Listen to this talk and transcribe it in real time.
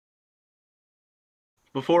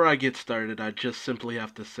Before I get started, I just simply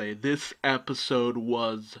have to say this episode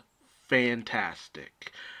was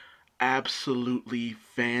fantastic. Absolutely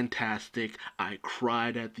fantastic. I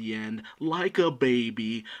cried at the end like a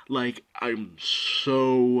baby. Like, I'm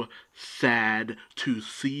so sad to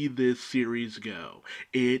see this series go.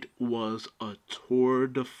 It was a tour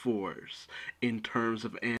de force in terms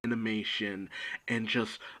of animation and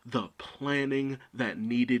just the planning that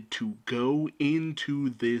needed to go into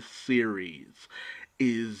this series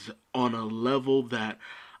is on a level that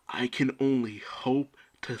I can only hope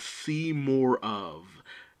to see more of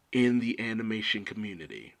in the animation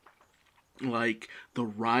community. Like the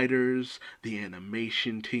writers, the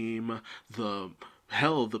animation team, the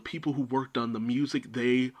people who worked on the music,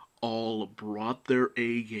 they all brought their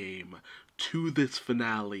A game to this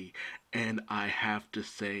finale, and I have to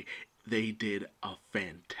say they did a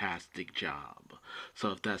fantastic job. So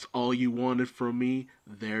if that's all you wanted from me,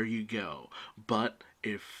 there you go. But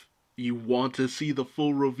if you want to see the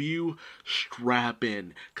full review, strap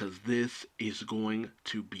in, because this is going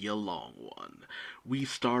to be a long one. We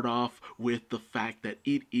start off with the fact that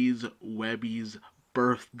it is Webby's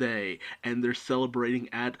birthday and they're celebrating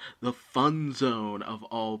at the fun zone of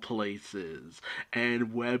all places,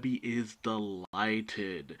 and Webby is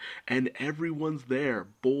delighted and everyone's there.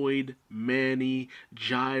 Boyd, Manny,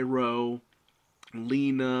 Gyro,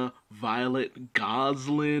 Lena, Violet,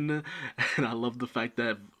 Goslin, and I love the fact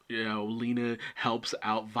that Lena helps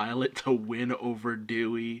out Violet to win over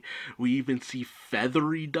Dewey. We even see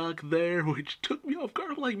Feathery Duck there, which took me off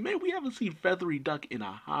guard. I'm like, man, we haven't seen Feathery Duck in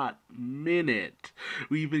a hot minute.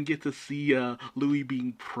 We even get to see Louie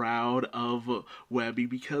being proud of Webby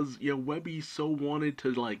because Webby so wanted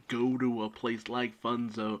to like go to a place like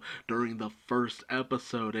Funzo during the first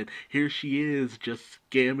episode, and here she is just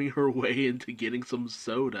scamming her way into getting some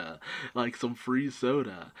soda, like some free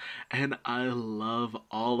soda. And I love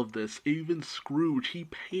all of this. Even Scrooge, he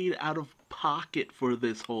paid out of pocket for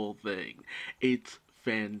this whole thing. It's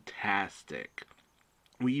fantastic.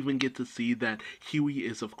 We even get to see that Huey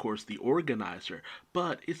is, of course, the organizer,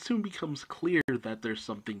 but it soon becomes clear that there's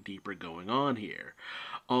something deeper going on here.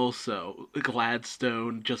 Also,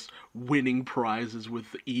 Gladstone just winning prizes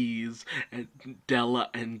with ease, and Della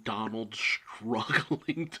and Donald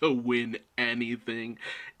struggling to win anything.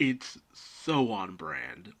 It's so on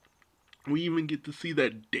brand. We even get to see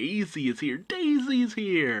that Daisy is here. Daisy's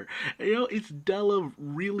here! It's Della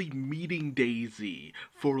really meeting Daisy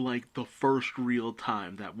for like the first real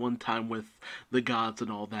time. That one time with the gods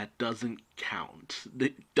and all that doesn't count.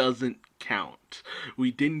 It doesn't count.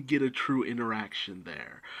 We didn't get a true interaction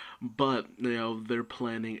there. But, they're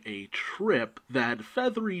planning a trip that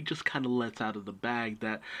Feathery just kind of lets out of the bag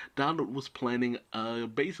that Donald was planning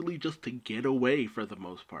basically just to get away for the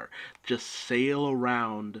most part. Just sail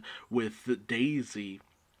around with Daisy,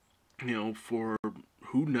 for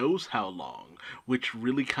who knows how long, which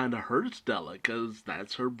really kind of hurts Della because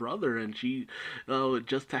that's her brother, and she,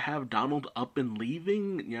 just to have Donald up and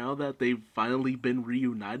leaving, now that they've finally been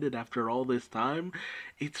reunited after all this time,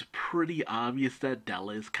 it's pretty obvious that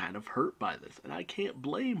Della is kind of hurt by this, and I can't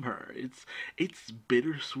blame her. It's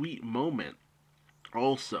bittersweet moment.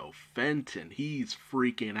 Also, Fenton, he's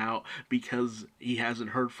freaking out because he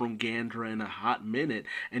hasn't heard from Gandra in a hot minute,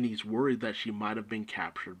 and he's worried that she might have been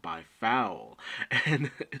captured by Fowl. And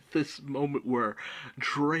this moment where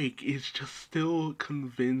Drake is just still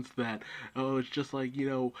convinced that, oh, it's just like,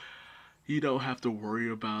 you don't have to worry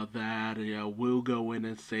about that. We'll go in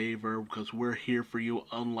and save her because we're here for you,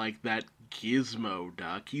 unlike that Gizmo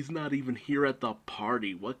Duck. He's not even here at the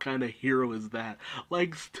party. What kind of hero is that?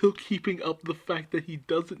 Like, still keeping up the fact that he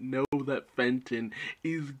doesn't know that Fenton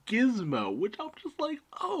is Gizmo, which I'm just like,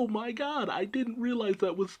 oh my god, I didn't realize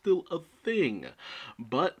that was still a thing.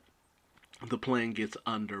 But the plan gets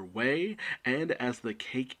underway, and as the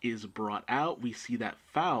cake is brought out, we see that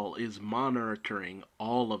Fowl is monitoring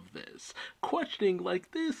all of this, questioning,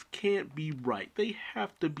 like, this can't be right. They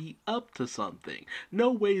have to be up to something. No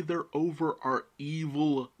way they're over our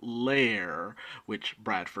evil lair, which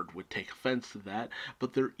Bradford would take offense to that,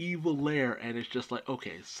 but their evil lair, and it's just like,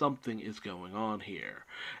 okay, something is going on here.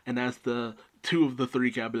 And as the two of the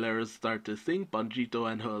three caballeros start to sing,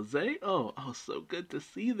 Panchito and Jose. Oh, so good to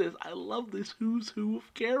see this. I love this who's who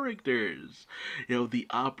of characters. The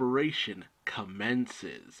operation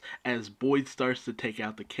commences as Boyd starts to take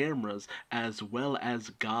out the cameras, as well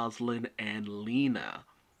as Goslin and Lena.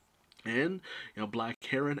 And, Black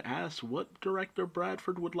Heron asks what director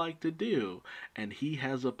Bradford would like to do, and he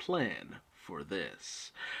has a plan for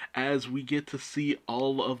this. As we get to see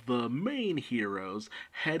all of the main heroes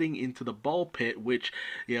heading into the ball pit, which,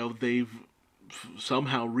 they've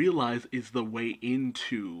somehow realize is the way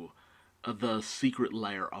into the secret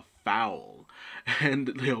lair of Fowl.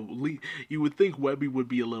 And you would think Webby would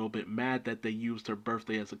be a little bit mad that they used her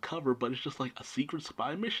birthday as a cover, but it's just like a secret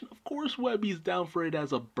spy mission. Of course, Webby's down for it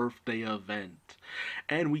as a birthday event.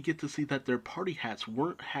 And we get to see that their party hats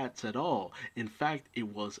weren't hats at all. In fact,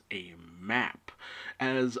 it was a map.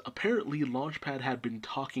 As apparently Launchpad had been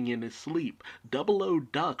talking in his sleep. Double O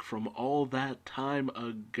Duck from all that time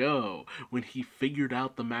ago when he figured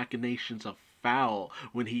out the machinations of Fowl,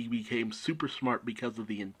 when he became super smart because of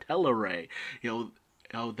the IntelliRay.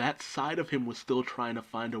 That side of him was still trying to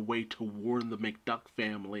find a way to warn the McDuck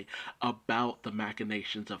family about the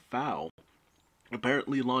machinations of Fowl.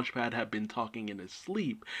 Apparently, Launchpad had been talking in his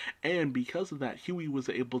sleep, and because of that, Huey was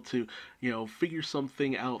able to, figure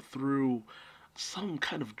something out through some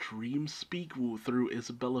kind of dream speak through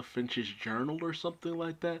Isabella Finch's journal or something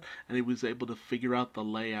like that, and he was able to figure out the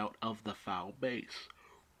layout of the Fowl base.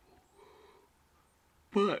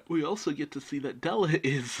 But we also get to see that Della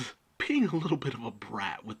is being a little bit of a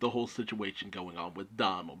brat with the whole situation going on with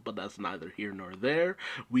Donald, but that's neither here nor there.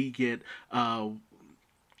 We get Team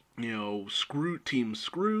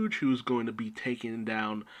Scrooge, who's going to be taking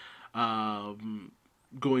down,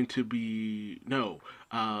 going to be, no,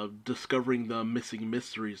 discovering the missing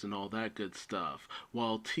mysteries and all that good stuff,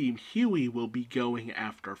 while Team Huey will be going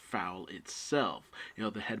after Fowl itself,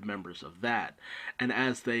 the head members of that. And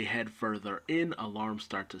as they head further in, alarms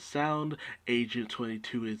start to sound. Agent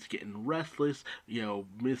 22 is getting restless.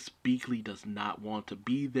 Miss Beakley does not want to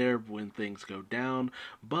be there when things go down,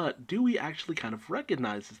 but Dewey actually kind of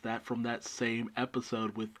recognizes that from that same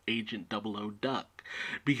episode with Agent Double O Duck,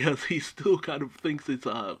 because he still kind of thinks it's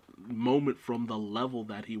a moment from the level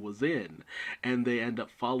that he was in, and they end up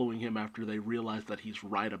following him after they realize that he's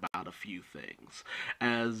right about a few things.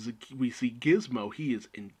 As we see Gizmo, he is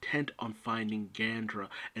intent on finding Gandra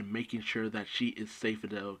and making sure that she is safe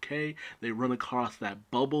and okay. They run across that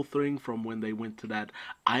bubble thing from when they went to that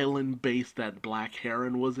island base that Black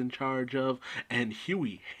Heron was in charge of, and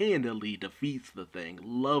Huey handily defeats the thing.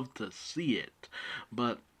 Love to see it.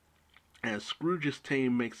 But as Scrooge's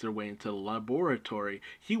team makes their way into the laboratory,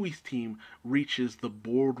 Huey's team reaches the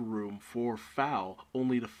boardroom for Fowl,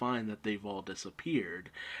 only to find that they've all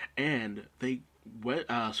disappeared. And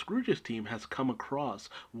Scrooge's team has come across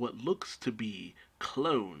what looks to be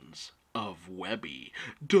clones of Webby.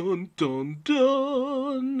 Dun dun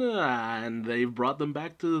dun! And they've brought them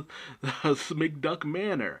back to McDuck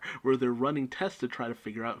Manor, where they're running tests to try to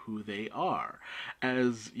figure out who they are.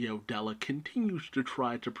 As, Della continues to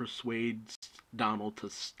try to persuade Donald to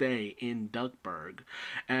stay in Duckburg,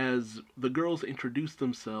 as the girls introduce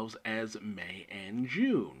themselves as May and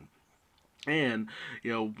June. And,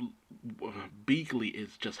 Beakley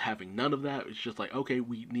is just having none of that. It's just like, okay,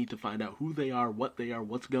 we need to find out who they are,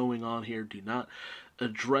 what's going on here. Do not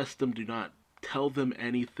address them. Do not tell them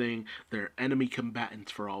anything. They're enemy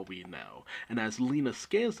combatants for all we know. And as Lena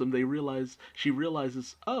scans them, she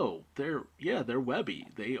realizes, oh, they're Webby.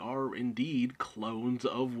 They are indeed clones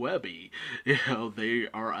of Webby. They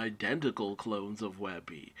are identical clones of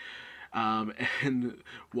Webby. And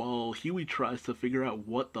while Huey tries to figure out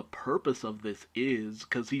what the purpose of this is,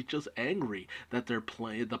 because he's just angry that the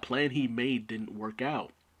plan he made didn't work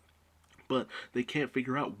out. But they can't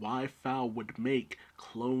figure out why Fowl would make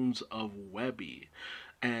clones of Webby.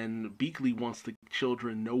 And Beakley wants the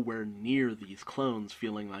children nowhere near these clones,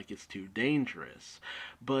 feeling like it's too dangerous.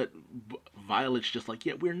 But Violet's just like,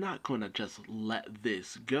 yeah, we're not going to just let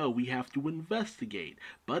this go. We have to investigate.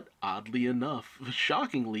 But oddly enough,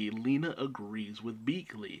 shockingly, Lena agrees with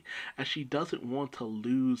Beakley, as she doesn't want to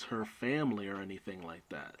lose her family or anything like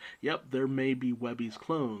that. Yep, there may be Webby's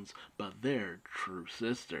clones, but they're true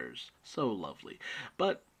sisters. So lovely.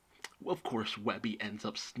 But of course, Webby ends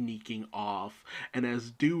up sneaking off, and as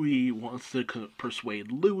Dewey wants to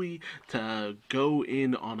persuade Louie to go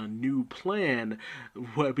in on a new plan,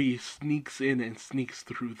 Webby sneaks in and sneaks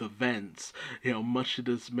through the vents, much to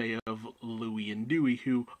the dismay of Louie and Dewey,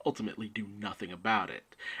 who ultimately do nothing about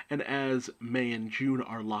it. And as May and June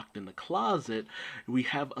are locked in the closet, we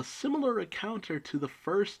have a similar encounter to the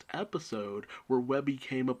first episode where Webby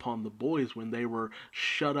came upon the boys when they were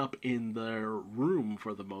shut up in their room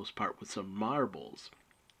for the most part with some marbles.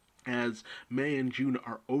 As May and June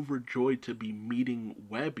are overjoyed to be meeting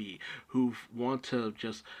Webby, who want to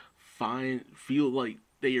just feel like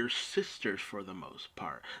they are sisters for the most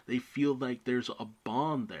part. They feel like there's a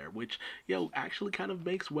bond there, which actually kind of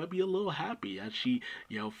makes Webby a little happy. As she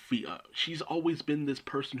she's always been this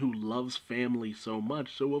person who loves family so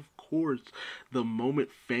much. So of course, the moment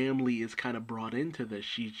family is kind of brought into this,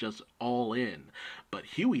 she's just all in. But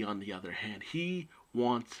Huey, on the other hand, he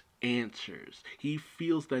wants answers. He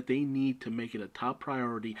feels that they need to make it a top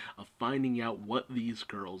priority of finding out what these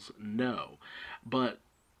girls know. But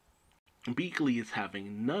Beakley is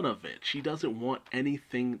having none of it. She doesn't want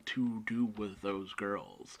anything to do with those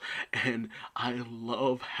girls. And I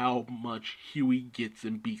love how much Huey gets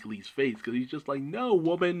in Beakley's face because he's just like, no,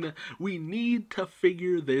 woman, we need to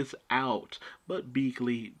figure this out. But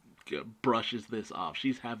Beakley brushes this off.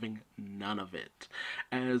 She's having none of it.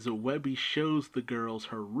 As Webby shows the girls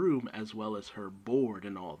her room as well as her board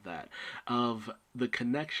and all that of the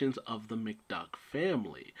connections of the McDuck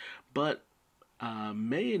family. But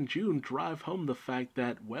May and June drive home the fact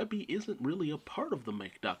that Webby isn't really a part of the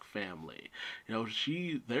McDuck family.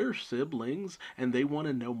 They're siblings, and they want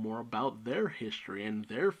to know more about their history and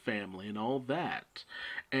their family and all that.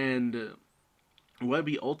 And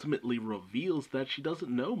Webby ultimately reveals that she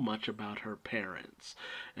doesn't know much about her parents.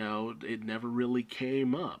 It never really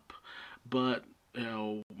came up. But,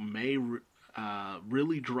 May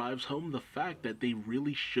really drives home the fact that they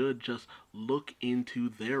really should just look into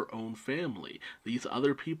their own family. These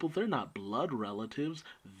other people, they're not blood relatives,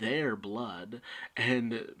 they're blood.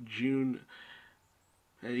 And June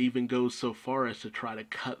even goes so far as to try to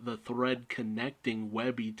cut the thread connecting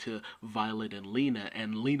Webby to Violet and Lena,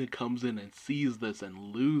 and Lena comes in and sees this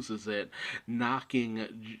and loses it,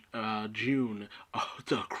 knocking June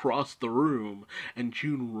across the room, and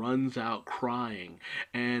June runs out crying,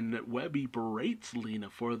 and Webby berates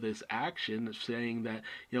Lena for this action, saying that,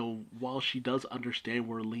 while she does understand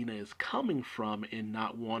where Lena is coming from in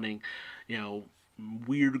not wanting,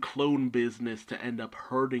 weird clone business to end up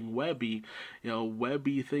hurting Webby,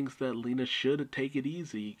 Webby thinks that Lena should take it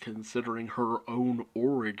easy considering her own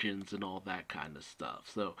origins and all that kind of stuff.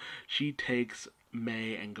 So she takes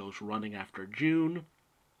May and goes running after June.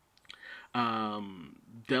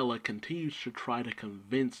 Della continues to try to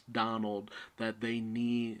convince Donald that they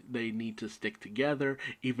need to stick together,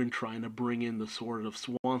 even trying to bring in the Sword of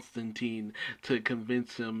Swanstein to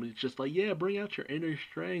convince him. It's just like, yeah, bring out your inner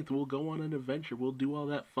strength. We'll go on an adventure. We'll do all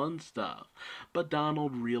that fun stuff. But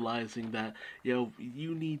Donald, realizing that, you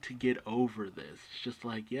need to get over this. It's just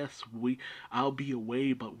like, yes, I'll be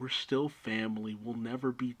away, but we're still family. We'll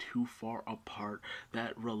never be too far apart.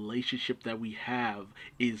 That relationship that we have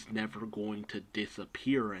is never going to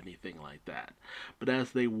disappear or anything like that. But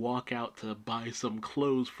as they walk out to buy some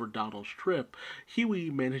clothes for Donald's trip, Huey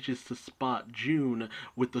manages to spot June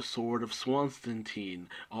with the Sword of Swanstein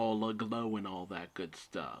all aglow and all that good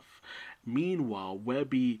stuff. Meanwhile,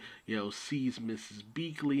 Webby, sees Mrs.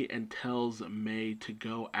 Beakley and tells May to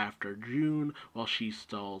go after June while she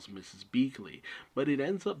stalls Mrs. Beakley. But it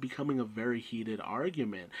ends up becoming a very heated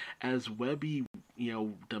argument as Webby,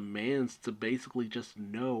 demands to basically just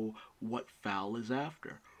know what Fowl is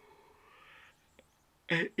after.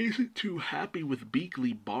 And isn't too happy with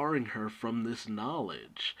Beakley barring her from this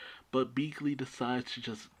knowledge. But Beakley decides to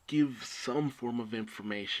just give some form of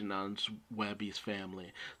information on Webby's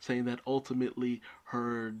family, saying that ultimately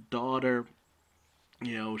her daughter,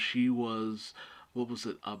 she was, what was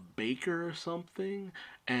it, a baker or something,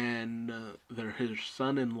 and his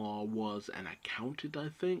son-in-law was an accountant, I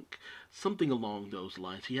think, something along those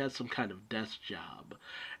lines. He had some kind of desk job,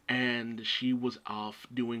 and she was off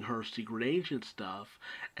doing her secret agent stuff,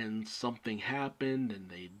 and something happened, and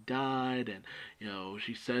they died, and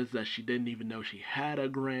she says that she didn't even know she had a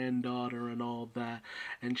granddaughter and all that,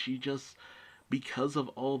 and she just, because of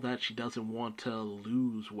all that, she doesn't want to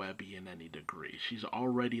lose Webby in any degree. She's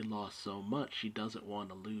already lost so much, she doesn't want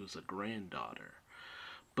to lose a granddaughter.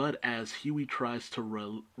 But as Huey tries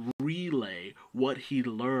to relay what he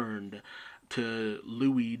learned to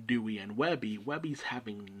Louie, Dewey, and Webby, Webby's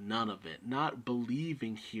having none of it, not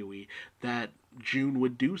believing Huey that June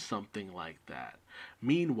would do something like that.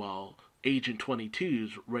 Meanwhile, Agent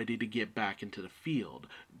 22's ready to get back into the field,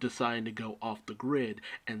 deciding to go off the grid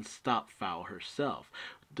and stop Fowl herself.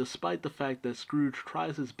 Despite the fact that Scrooge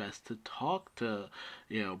tries his best to talk to,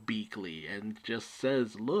 Beakley and just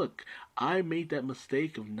says, look, I made that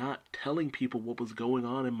mistake of not telling people what was going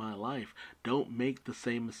on in my life. Don't make the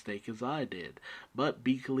same mistake as I did. But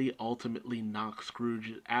Beakley ultimately knocks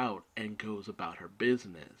Scrooge out and goes about her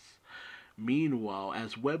business. Meanwhile,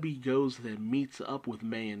 as Webby goes and meets up with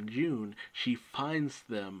May and June, she finds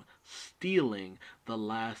them stealing the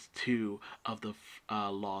last two of the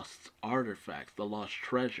lost artifacts, the lost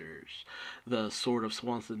treasures, the Sword of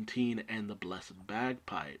Swansantine and the Blessed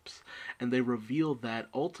Bagpipes. And they reveal that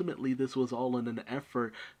ultimately this was all in an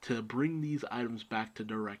effort to bring these items back to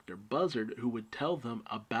Director Buzzard, who would tell them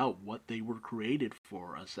about what they were created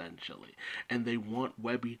for, essentially. And they want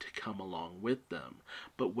Webby to come along with them.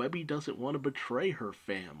 But Webby doesn't want to betray her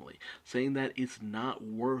family, saying that it's not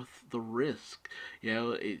worth the risk.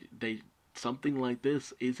 Something like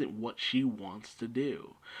this isn't what she wants to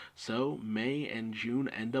do. So May and June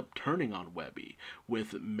end up turning on Webby,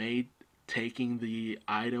 with May taking the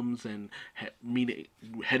items and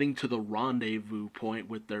heading to the rendezvous point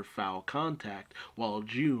with their foul contact, while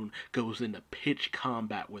June goes into pitch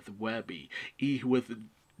combat with Webby, with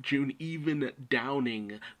June even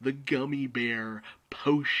downing the gummy bear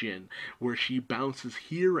potion, where she bounces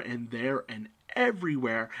here and there and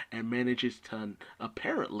everywhere and manages to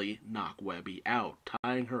apparently knock Webby out,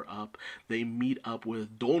 tying her up. They meet up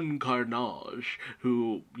with Don Carnage,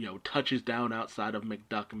 who, touches down outside of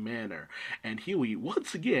McDuck Manor. And Huey,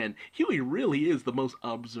 once again, Huey really is the most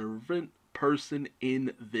observant person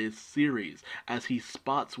in this series, as he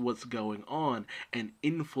spots what's going on and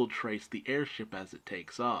infiltrates the airship as it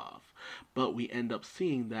takes off. But we end up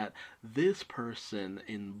seeing that this person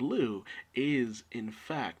in blue is in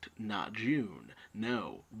fact not June.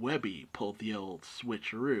 No, Webby pulled the old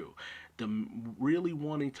switcheroo, really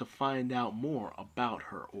wanting to find out more about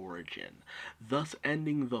her origin, thus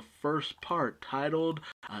ending the first part, titled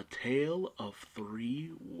A Tale of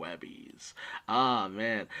Three Webbys. Ah,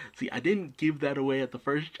 man. See, I didn't give that away at the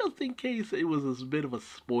first, just in case it was a bit of a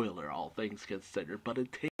spoiler, all things considered, but A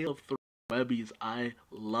Tale of Three Webbys, I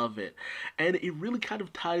love it. And it really kind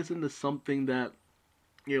of ties into something that,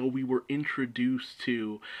 we were introduced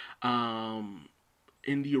to,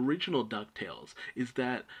 in the original DuckTales, is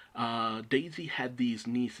that Daisy had these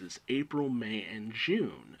nieces, April, May, and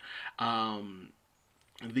June.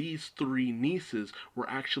 These three nieces were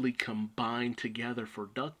actually combined together for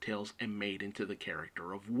DuckTales and made into the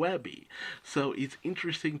character of Webby. So it's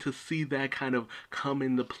interesting to see that kind of come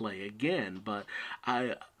into play again, but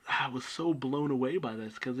I was so blown away by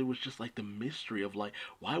this, because it was just like the mystery of, like,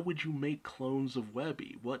 why would you make clones of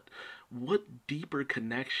Webby? What deeper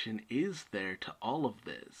connection is there to all of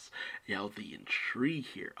this? The intrigue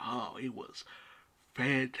here, it was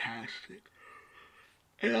fantastic.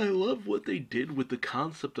 And I love what they did with the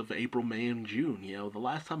concept of April, May, and June. The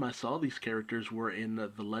last time I saw these characters were in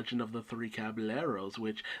The Legend of the Three Caballeros,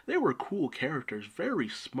 which they were cool characters, very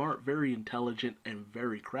smart, very intelligent, and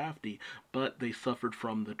very crafty, but they suffered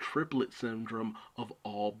from the triplet syndrome of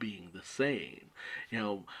all being the same.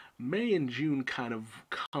 May and June kind of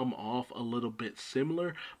come off a little bit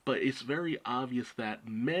similar, but it's very obvious that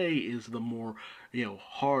May is the more,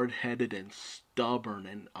 hard-headed and stubborn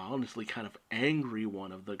and honestly kind of angry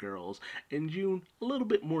one of the girls, and June a little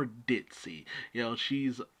bit more ditzy.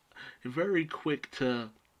 She's very quick to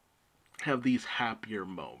have these happier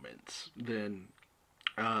moments than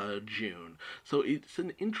June. So it's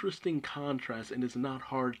an interesting contrast, and it's not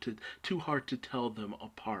too hard to tell them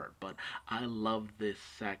apart. But I love this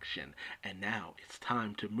section, and now it's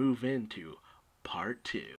time to move into Part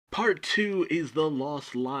 2. Part 2 is the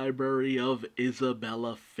Lost Library of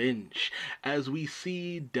Isabella Finch, as we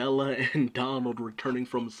see Della and Donald returning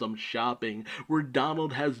from some shopping, where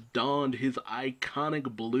Donald has donned his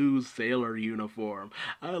iconic blue sailor uniform.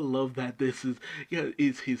 I love that this is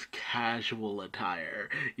his casual attire.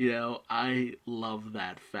 I love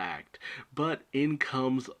that fact. But in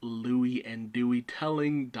comes Louie and Dewey,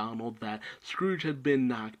 telling Donald that Scrooge had been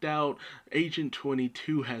knocked out, Agent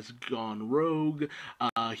 22 has gone rogue,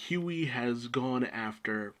 Huey has gone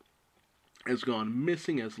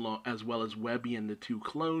missing, as well as Webby and the two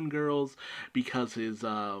clone girls, because his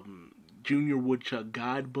Junior Woodchuck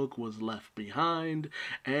guidebook was left behind,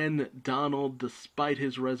 and Donald, despite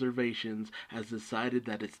his reservations, has decided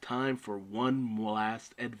that it's time for one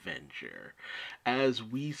last adventure, as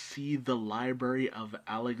we see the Library of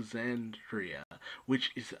Alexandria,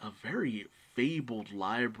 which is a very fabled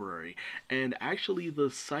library, and actually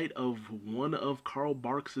the site of one of Karl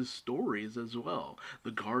Barks's stories as well,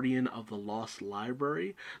 The Guardian of the Lost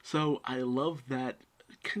Library. So I love that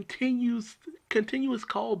continuous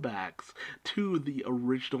callbacks to the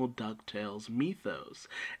original DuckTales mythos,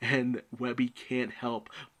 and Webby can't help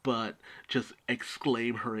but just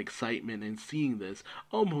exclaim her excitement in seeing this,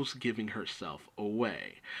 almost giving herself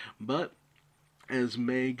away. But As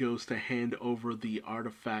May goes to hand over the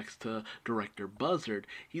artifacts to Director Buzzard,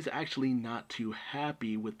 he's actually not too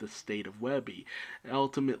happy with the state of Webby,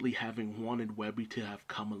 ultimately having wanted Webby to have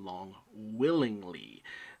come along willingly,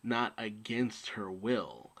 not against her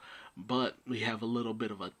will. But we have a little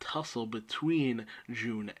bit of a tussle between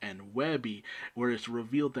June and Webby, where it's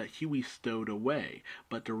revealed that Huey stowed away,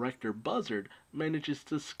 but Director Buzzard manages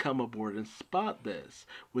to come aboard and spot this,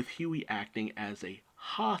 with Huey acting as a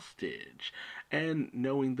hostage. And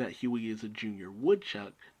knowing that Huey is a junior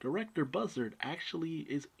woodchuck, Director Buzzard actually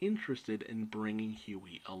is interested in bringing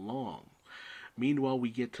Huey along. Meanwhile, we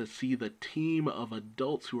get to see the team of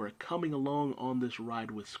adults who are coming along on this ride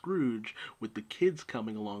with Scrooge, with the kids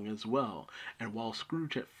coming along as well. And while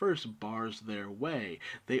Scrooge at first bars their way,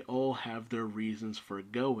 they all have their reasons for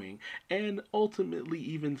going, and ultimately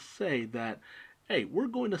even say that, hey, we're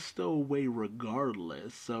going to stow away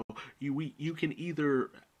regardless, so you can either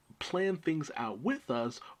plan things out with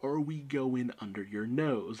us or we go in under your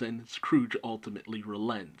nose, and Scrooge ultimately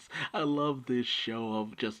relents. I love this show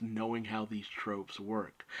of just knowing how these tropes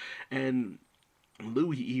work. And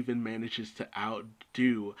Louis even manages to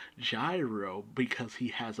outdo Gyro because he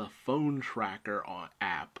has a phone tracker on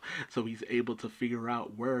app, so he's able to figure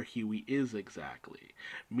out where Huey is exactly.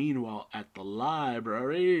 Meanwhile, at the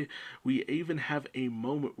library, we even have a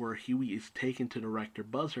moment where Huey is taken to Director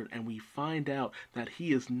Buzzard, and we find out that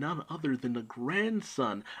he is none other than the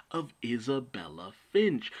grandson of Isabella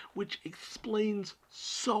Finch, which explains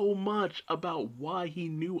so much about why he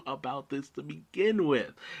knew about this to begin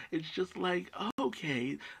with. It's just like,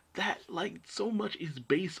 okay, that like so much is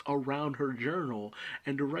based around her journal,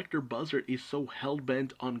 and Director Buzzard is so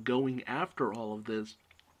hell-bent on going after all of this,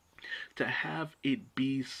 to have it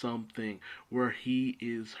be something where he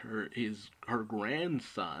is her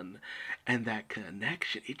grandson, and that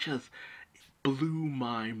connection, it just blew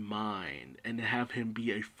my mind. And to have him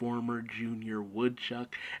be a former junior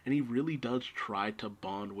woodchuck, and he really does try to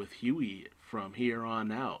bond with Huey from here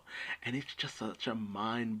on out, and it's just such a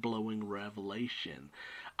mind-blowing revelation.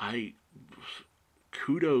 I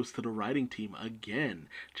Kudos to the writing team again,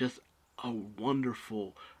 just a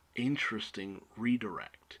wonderful, interesting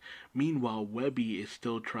redirect. Meanwhile, Webby is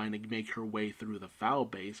still trying to make her way through the foul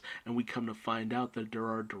base, and we come to find out that there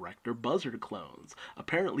are Director Buzzard clones.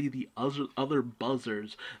 Apparently, the other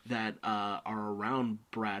buzzers that are around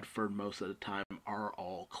Bradford most of the time are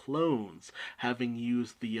all clones, having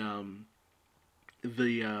used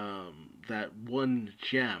that one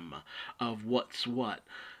gem of what's what,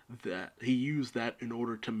 that he used that in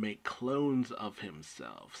order to make clones of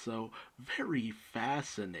himself. So very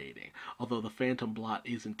fascinating. Although the Phantom Blot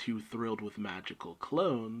isn't too thrilled with magical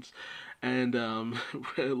clones. And I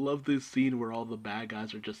love this scene where all the bad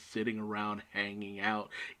guys are just sitting around hanging out,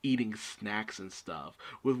 eating snacks and stuff,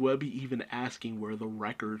 with Webby even asking where the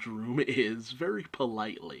records room is, very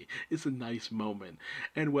politely. It's a nice moment.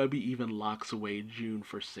 And Webby even locks away June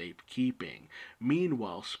for safekeeping.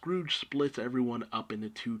 Meanwhile, Scrooge splits everyone up into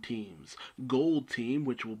two teams. Gold Team,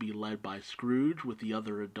 which will be led by Scrooge with the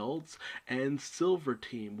other adults, and Silver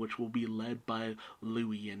Team, which will be led by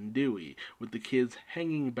Louie and Dewey, with the kids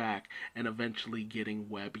hanging back and eventually getting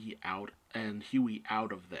Webby out and Huey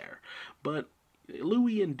out of there. But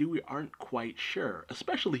Louie and Dewey aren't quite sure,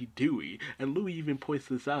 especially Dewey, and Louie even points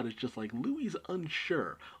this out. It's just like, Louie's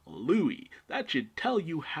unsure. Louie, that should tell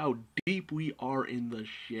you how deep we are in the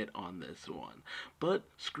shit on this one. But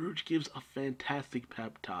Scrooge gives a fantastic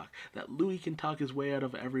pep talk that Louie can talk his way out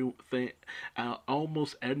of everything,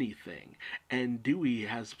 almost anything, and Dewey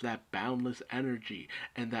has that boundless energy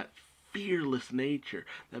and that fearless nature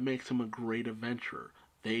that makes him a great adventurer.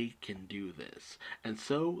 They can do this. And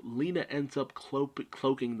so Lena ends up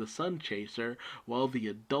cloaking the Sun Chaser while the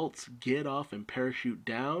adults get off and parachute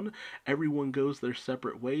down. Everyone goes their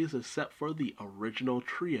separate ways except for the original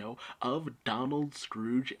trio of Donald,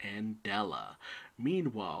 Scrooge, and Della.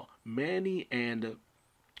 Meanwhile, Manny and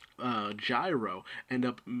Gyro end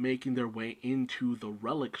up making their way into the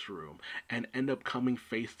relics room and end up coming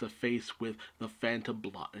face to face with the Phantom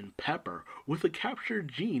Blot and Pepper with a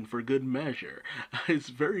captured Gene for good measure. It's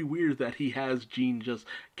very weird that he has Gene just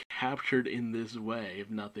captured in this way,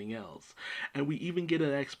 if nothing else. And we even get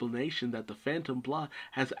an explanation that the Phantom Blot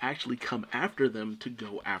has actually come after them to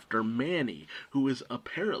go after Manny, who is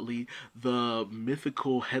apparently the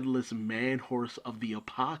mythical headless man horse of the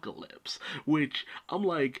apocalypse, which I'm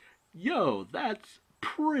like, yo, that's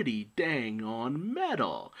pretty dang on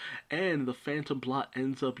metal. And the Phantom Blot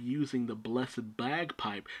ends up using the blessed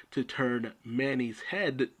bagpipe to turn Manny's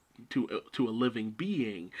head to a living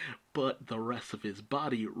being, but the rest of his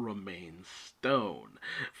body remains stone,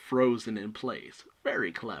 frozen in place.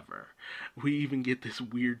 Very clever. We even get this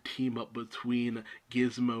weird team up between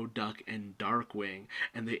Gizmo, Duck, and Darkwing,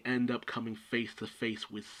 and they end up coming face to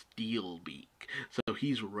face with Steelbeak. So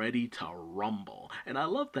he's ready to rumble. And I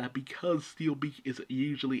love that because Steelbeak is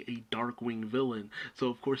usually a Darkwing villain, so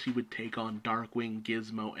of course he would take on Darkwing,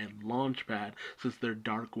 Gizmo, and Launchpad since they're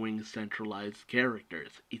Darkwing centralized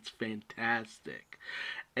characters. It's fantastic.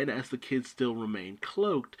 And as the kids still remain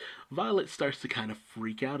cloaked, Violet starts to kind of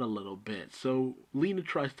freak out a little bit. So Lena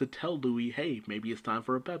tries to tell Louie, hey, maybe it's time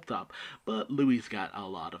for a pep talk. But Louie's got a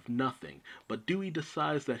lot of nothing. But Dewey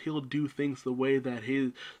decides that he'll do things the way that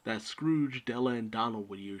Scrooge, Della, and Donald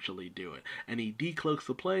would usually do it. And he decloaks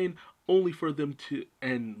the plane only for them to...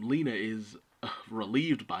 And Lena is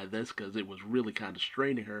relieved by this because it was really kind of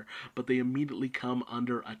straining her. But they immediately come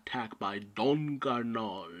under attack by Don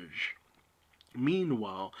Carnage.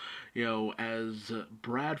 Meanwhile, as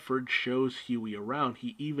Bradford shows Huey around,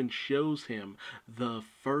 he even shows him the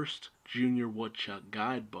first Junior Woodchuck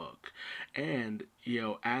guidebook. And,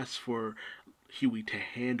 asks for Huey to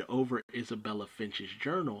hand over Isabella Finch's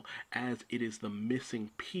journal as it is the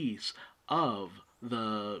missing piece of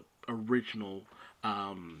the original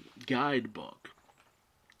guidebook.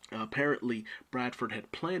 Apparently, Bradford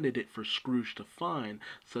had planted it for Scrooge to find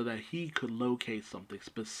so that he could locate something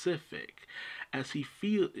specific. As he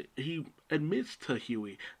admits to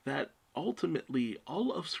Huey that ultimately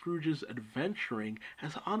all of Scrooge's adventuring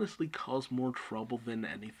has honestly caused more trouble than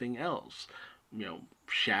anything else.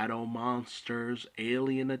 Shadow monsters,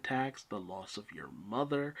 alien attacks, the loss of your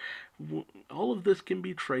mother. All of this can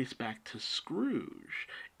be traced back to Scrooge.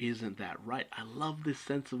 Isn't that right? I love this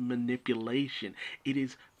sense of manipulation. It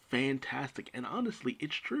is fantastic, and honestly,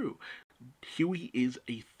 it's true. Huey is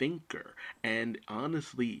a thinker, and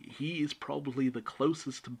honestly, he is probably the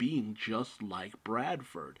closest to being just like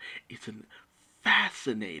Bradford. It's a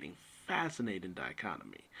fascinating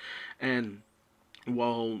dichotomy. And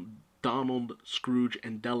while Donald, Scrooge,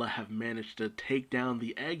 and Della have managed to take down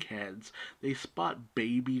the eggheads, they spot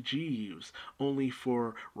Baby Jeeves, only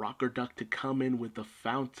for Rocker Duck to come in with the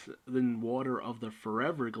fountain water of the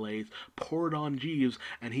Foreverglades poured on Jeeves,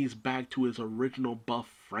 and he's back to his original buff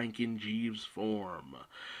Franken Jeeves form.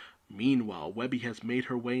 Meanwhile, Webby has made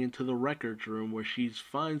her way into the records room where she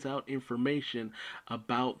finds out information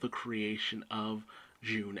about the creation of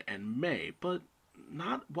June and May, but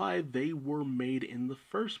not why they were made in the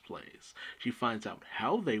first place. She finds out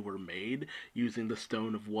how they were made using the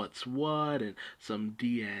stone of what's what and some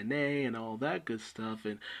DNA and all that good stuff,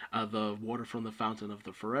 and the water from the fountain of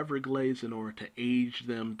the Foreverglades in order to age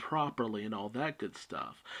them properly and all that good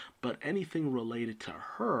stuff. But anything related to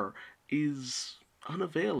her is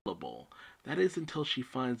unavailable. That is until she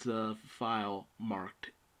finds a file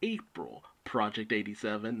marked April, Project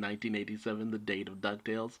 87, 1987, the date of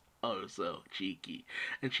DuckTales. Oh, so cheeky.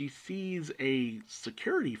 And she sees a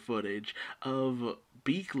security footage of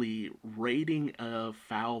Beakley raiding a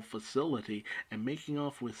foul facility and making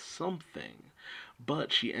off with something.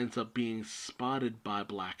 But she ends up being spotted by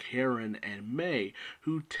Black Heron and May,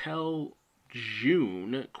 who tell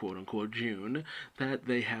June, quote unquote June, that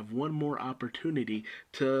they have one more opportunity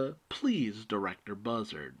to please Director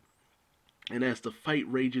Buzzard. And as the fight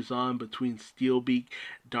rages on between Steelbeak,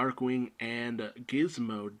 Darkwing, and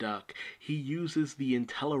Gizmo Duck, he uses the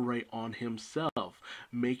Intelliray on himself,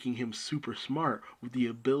 making him super smart with the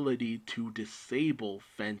ability to disable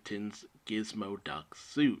Fenton's Gizmo Duck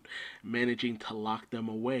suit, managing to lock them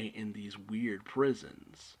away in these weird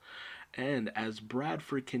prisons. And as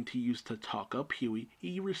Bradford continues to talk up Huey,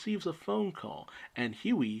 he receives a phone call, and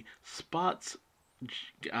Huey spots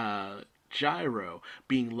Gyro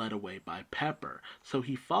being led away by Pepper, so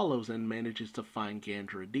he follows and manages to find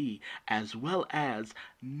Gandra D, as well as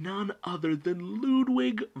none other than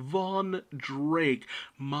Ludwig von Drake.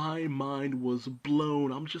 My mind was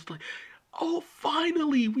blown. I'm just like, oh,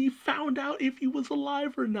 finally, we found out if he was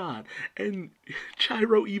alive or not. And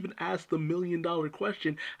Gyro even asked the million-dollar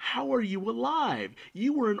question, how are you alive?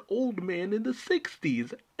 You were an old man in the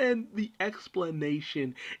 60s. And the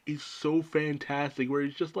explanation is so fantastic, where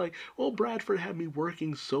it's just like, well, Bradford had me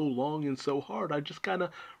working so long and so hard, I just kind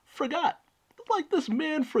of forgot. Like, this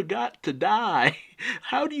man forgot to die.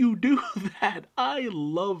 How do you do that? I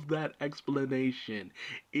love that explanation.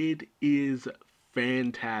 It is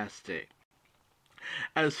fantastic.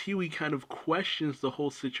 As Huey kind of questions the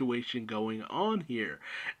whole situation going on here.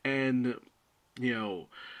 And,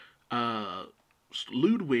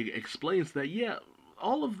 Ludwig explains that, yeah,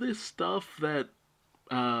 all of this stuff that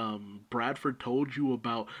Bradford told you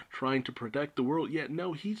about trying to protect the world. Yet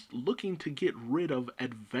no, he's looking to get rid of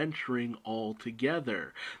adventuring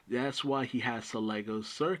altogether. That's why he has the Lego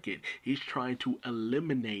Circuit. He's trying to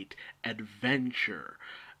eliminate adventure.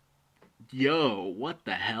 Yo, what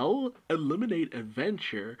the hell? Eliminate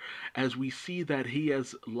adventure, as we see that he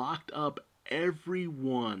has locked up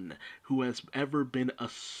everyone who has ever been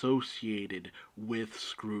associated with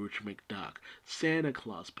Scrooge McDuck. Santa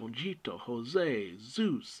Claus, Ponchito, Jose,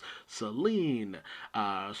 Zeus, Celine,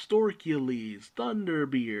 Storkules,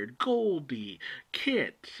 Thunderbeard, Goldie,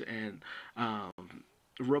 Kit, and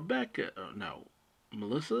Rebecca. No,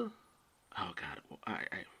 Melissa? Oh god,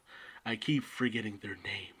 I keep forgetting their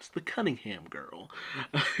names. The Cunningham girl.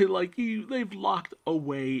 They've locked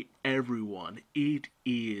away everyone. It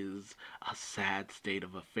is a sad state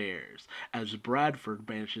of affairs, as Bradford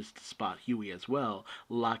manages to spot Huey as well,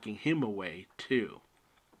 locking him away too.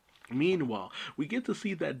 Meanwhile, we get to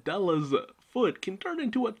see that Della's foot can turn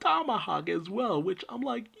into a tomahawk as well, which I'm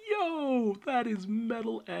like, yo, that is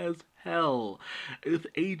metal as hell. With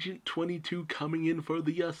Agent 22 coming in for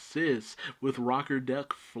the assist, with Rocker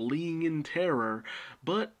Duck fleeing in terror,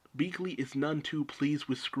 but Beakley is none too pleased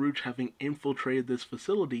with Scrooge having infiltrated this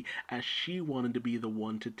facility, as she wanted to be the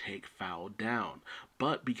one to take Fowl down.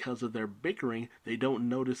 But because of their bickering, they don't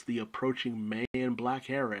notice the approaching May and Black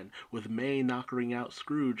Heron, with May knocking out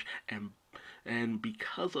Scrooge, and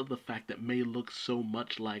because of the fact that May looks so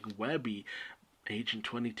much like Webby, Agent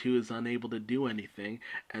 22 is unable to do anything,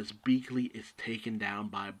 as Beakley is taken down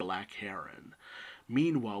by Black Heron.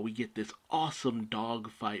 Meanwhile, we get this awesome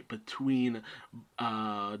dogfight between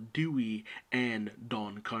Dewey and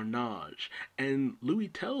Don Carnage. And Louis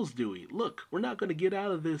tells Dewey, look, we're not going to get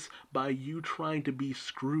out of this by you trying to be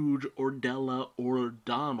Scrooge or Della or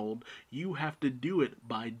Donald. You have to do it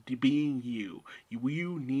by being you.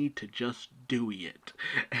 You need to just Dewey it.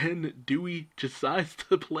 And Dewey decides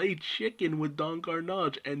to play chicken with Don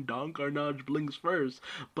Carnage, and Don Carnage blinks first,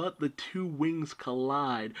 but the two wings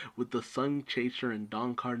collide, with the Sun Chaser and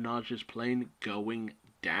Don Carnage's plane going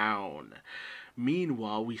down.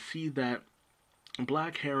 Meanwhile, we see that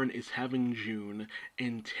Black Heron is having June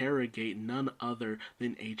interrogate none other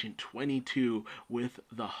than Agent 22 with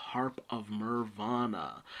the Harp of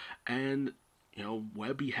Nirvana. And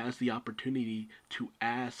Webby has the opportunity to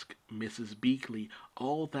ask Mrs. Beakley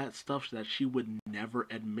all that stuff that she would never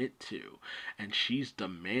admit to, and she's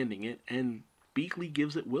demanding it, and Beakley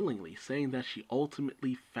gives it willingly, saying that she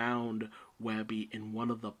ultimately found Webby in one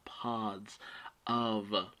of the pods of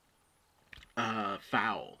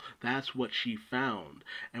Fowl. That's what she found.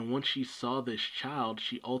 And once she saw this child,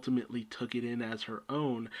 she ultimately took it in as her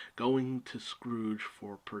own, going to Scrooge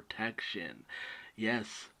for protection.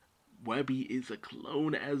 Yes, Webby is a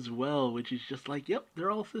clone as well, which is just like, yep, they're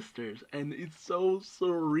all sisters, and it's so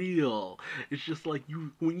surreal. It's just like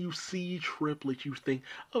when you see triplets, you think,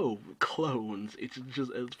 oh, clones. It's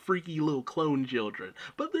just freaky little clone children,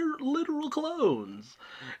 but they're literal clones.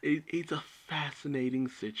 It's a fascinating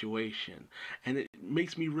situation, and it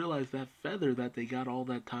makes me realize that feather that they got all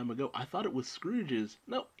that time ago, I thought it was Scrooge's.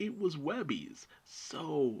 No, it was Webby's.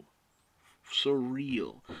 So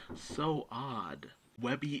surreal, so odd.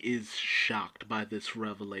 Webby is shocked by this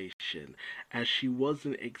revelation, as she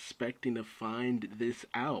wasn't expecting to find this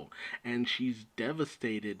out, and she's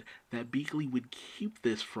devastated that Beakley would keep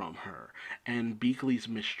this from her, and Beakley's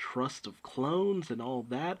mistrust of clones and all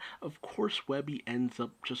that. Of course, Webby ends up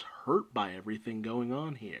just hurt by everything going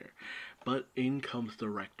on here. But in comes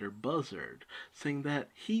Director Buzzard, saying that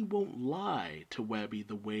he won't lie to Webby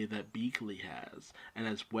the way that Beakley has, and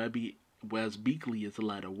as Beakley is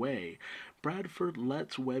led away, Bradford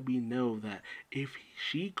lets Webby know that if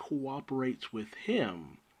she cooperates with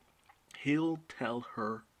him, he'll tell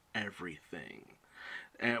her everything.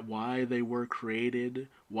 And why they were created,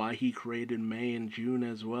 why he created May and June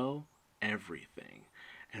as well, everything.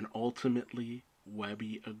 And ultimately,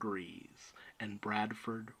 Webby agrees, and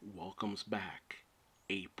Bradford welcomes back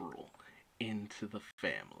April into the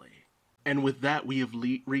family. And with that, we have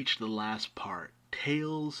reached the last part.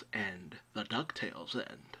 Tails End, the DuckTales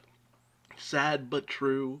end. Sad but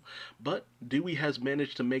true, but Dewey has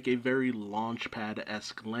managed to make a very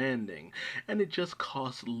Launchpad-esque landing, and it just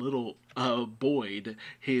costs little Boyd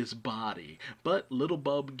his body, but Little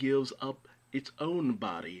Bub gives up its own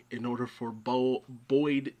body in order for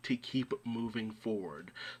Boyd to keep moving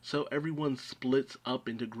forward. So everyone splits up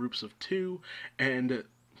into groups of two, and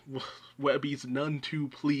Webby's none too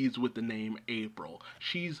pleased with the name April.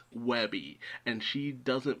 She's Webby, and she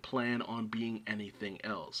doesn't plan on being anything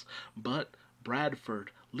else. But Bradford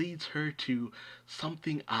leads her to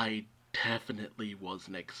something I definitely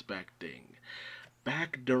wasn't expecting.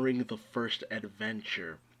 Back during the first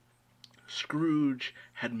adventure, Scrooge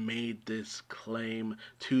had made this claim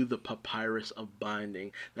to the Papyrus of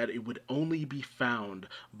Binding that it would only be found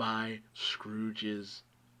by Scrooge's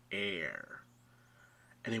heir.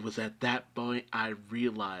 And it was at that point I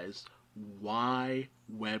realized why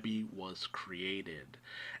Webby was created.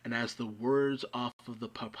 And as the words off of the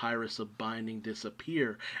Papyrus of Binding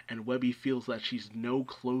disappear, and Webby feels that she's no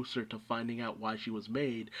closer to finding out why she was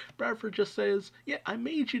made, Bradford just says, "Yeah, I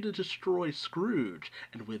made you to destroy Scrooge,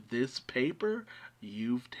 and with this paper,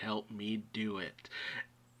 you've helped me do it."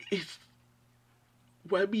 It's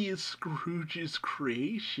Webby is Scrooge's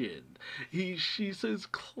creation. She's his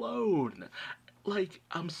clone. Like,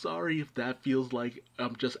 I'm sorry if that feels like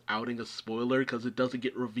I'm just outing a spoiler because it doesn't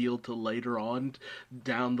get revealed till later on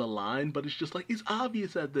down the line, but it's just like, it's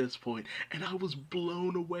obvious at this point, and I was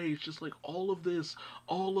blown away. It's just like all of this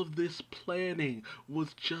planning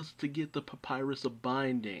was just to get the Papyrus of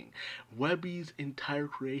Binding. Webby's entire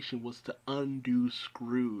creation was to undo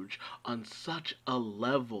Scrooge on such a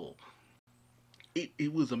level.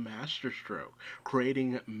 It was a masterstroke.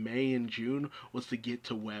 Creating May and June was to get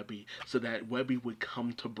to Webby so that Webby would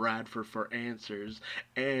come to Bradford for answers,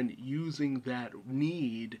 and using that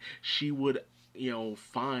need, she would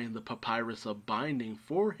find the Papyrus of Binding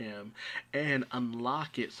for him and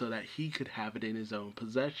unlock it so that he could have it in his own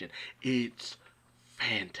possession. It's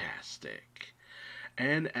fantastic.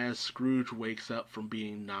 And as Scrooge wakes up from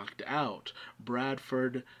being knocked out,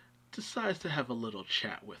 Bradford decides to have a little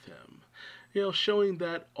chat with him, showing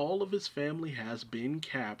that all of his family has been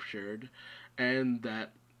captured and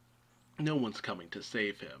that no one's coming to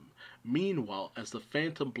save him. Meanwhile, as the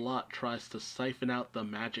Phantom Blot tries to siphon out the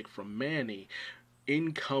magic from Manny,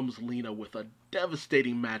 in comes Lena with a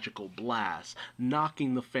devastating magical blast,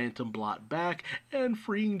 knocking the Phantom Blot back and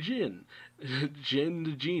freeing Jin. Jin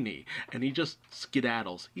the genie. And he just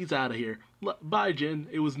skedaddles. He's out of here. Bye, Jin.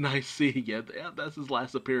 It was nice seeing you. That's his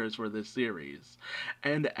last appearance for this series.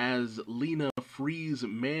 And as Lena frees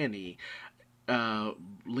Manny,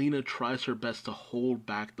 Lena tries her best to hold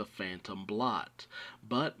back the Phantom Blot.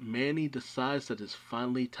 But Manny decides that it's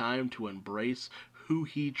finally time to embrace who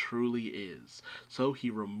he truly is. So he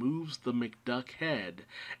removes the McDuck head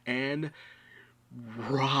and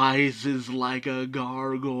rises like a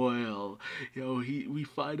gargoyle. We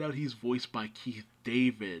find out he's voiced by Keith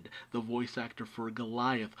David, the voice actor for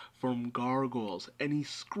Goliath from Gargoyles, and he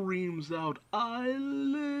screams out, "I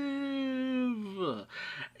live!"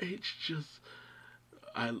 It's just,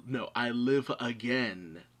 I live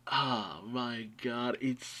again. Ah, my God,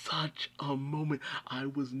 it's such a moment. I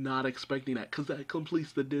was not expecting that because that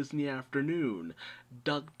completes the Disney afternoon.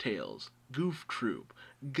 DuckTales, Goof Troop,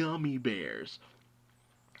 Gummy Bears,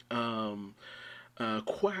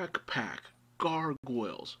 Quack Pack,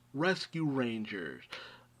 Gargoyles, Rescue Rangers.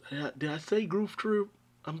 Did I say Goof Troop?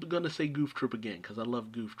 I'm gonna say Goof Troop again because I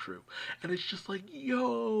love Goof Troop. And it's just like,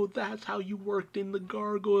 yo, that's how you worked in the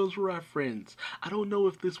Gargoyles reference. I don't know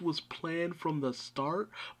if this was planned from the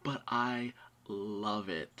start, but I love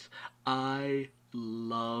it. I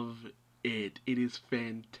love it. It is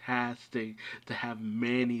fantastic to have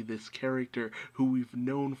Manny, this character who we've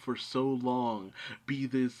known for so long, be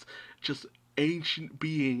this just ancient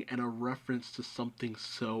being and a reference to something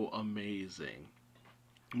so amazing.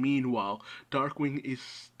 Meanwhile, Darkwing is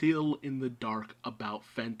still in the dark about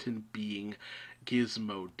Fenton being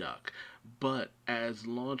Gizmo Duck, but as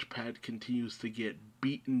Launchpad continues to get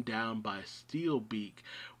beaten down by Steelbeak,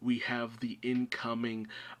 we have the incoming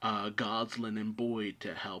Goslin and Boyd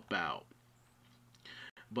to help out.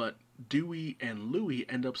 But Dewey and Louie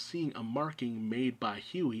end up seeing a marking made by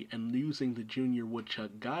Huey, and using the Junior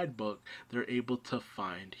Woodchuck guidebook, they're able to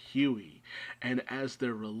find Huey. And as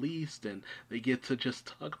they're released, and they get to just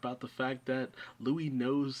talk about the fact that Louie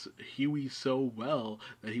knows Huey so well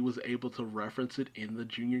that he was able to reference it in the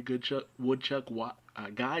Junior Woodchuck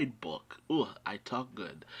guidebook. Ooh, I talk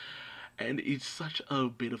good. And it's such a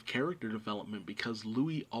bit of character development because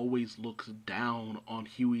Louis always looks down on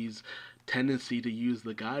Huey's tendency to use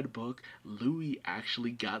the guidebook. Louis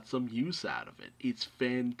actually got some use out of it. It's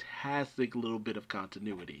fantastic little bit of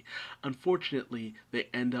continuity. Unfortunately, they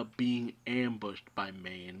end up being ambushed by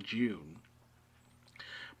May and June.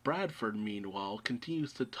 Bradford, meanwhile,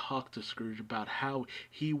 continues to talk to Scrooge about how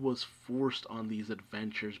he was forced on these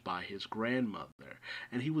adventures by his grandmother,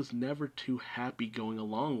 and he was never too happy going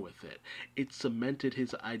along with it. It cemented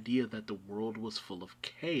his idea that the world was full of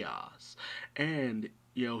chaos, and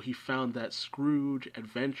he found that Scrooge,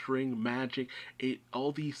 adventuring, magic,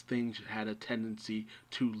 all these things had a tendency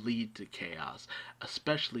to lead to chaos,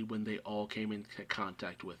 especially when they all came into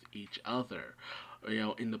contact with each other.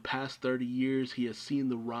 In the past 30 years, he has seen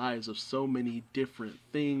the rise of so many different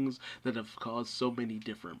things that have caused so many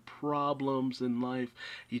different problems in life.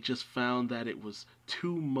 He just found that it was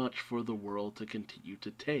too much for the world to continue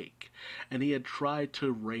to take. And he had tried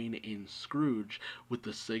to rein in Scrooge with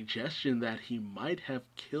the suggestion that he might have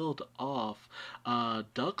killed off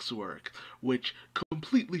Ducksworth, which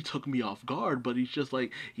completely took me off guard, but he's just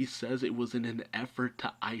like, he says it was in an effort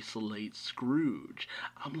to isolate Scrooge.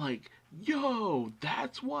 I'm like, yo,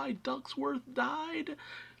 that's why Ducksworth died?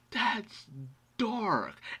 That's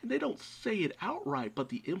dark. And they don't say it outright, but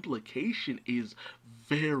the implication is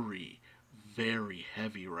very, very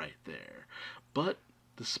heavy right there. But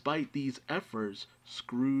despite these efforts,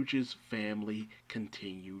 Scrooge's family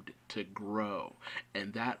continued to grow,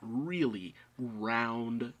 and that really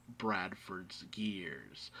round Bradford's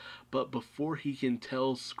gears. But before he can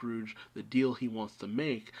tell Scrooge the deal he wants to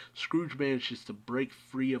make, Scrooge manages to break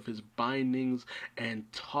free of his bindings and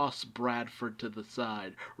toss Bradford to the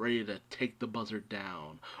side, ready to take the buzzard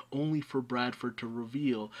down, only for Bradford to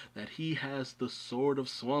reveal that he has the Sword of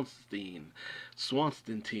Swanstein,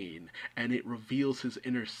 and it reveals his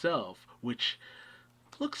inner self, which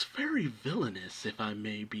looks very villainous, if I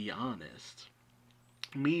may be honest.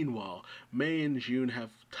 Meanwhile, May and June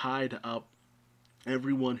have tied up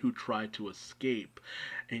everyone who tried to escape,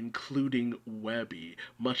 including Webby,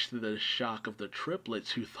 much to the shock of the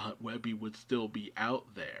triplets who thought Webby would still be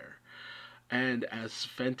out there. And as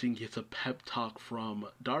Fenton gets a pep talk from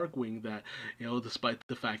Darkwing that, despite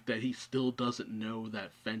the fact that he still doesn't know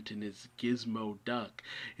that Fenton is Gizmo Duck,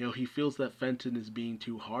 he feels that Fenton is being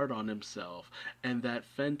too hard on himself and that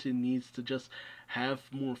Fenton needs to just have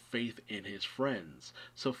more faith in his friends.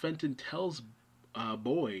 So Fenton tells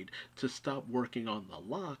Boyd to stop working on the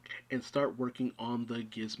lock and start working on the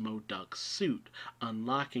Gizmo Duck suit,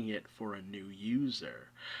 unlocking it for a new user.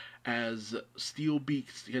 As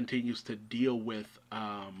Steelbeak continues to deal with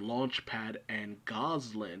Launchpad and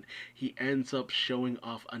Goslin, he ends up showing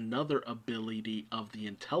off another ability of the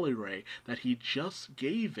IntelliRay that he just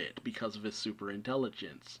gave it because of his super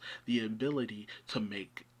intelligence, the ability to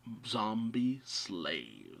make zombie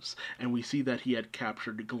slaves. And we see that he had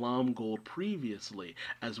captured Glomgold previously,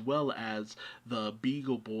 as well as the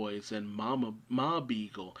Beagle Boys and Ma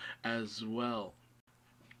Beagle as well,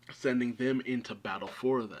 sending them into battle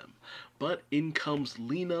for them. But in comes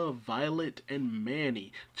Lena, Violet, and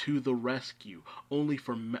Manny to the rescue, only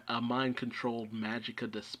for a mind-controlled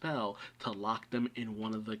Magica Dispel to lock them in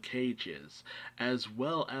one of the cages, as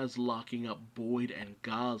well as locking up Boyd and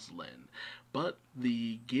Goslin. But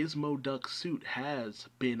the Gizmo Duck suit has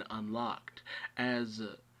been unlocked, as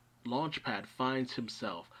Launchpad finds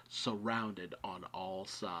himself surrounded on all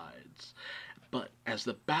sides. But as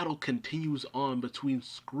the battle continues on between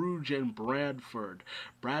Scrooge and Bradford,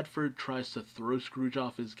 Bradford tries to throw Scrooge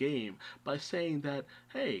off his game by saying that,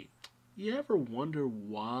 hey, you ever wonder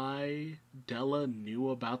why Della knew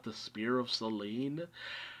about the Spear of Selene?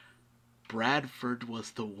 Bradford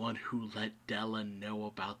was the one who let Della know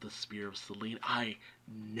about the Spear of Selene. I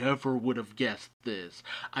never would have guessed this.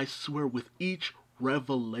 I swear, with each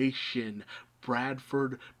revelation,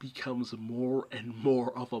 Bradford becomes more and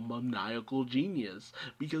more of a maniacal genius,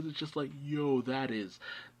 because it's just like, yo,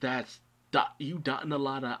 you dotting a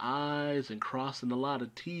lot of I's and crossing a lot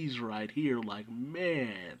of T's right here. Like,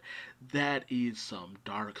 man, that is some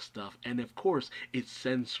dark stuff. And of course, it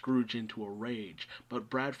sends Scrooge into a rage. But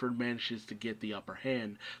Bradford manages to get the upper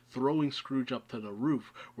hand, throwing Scrooge up to the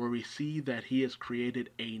roof, where we see that he has created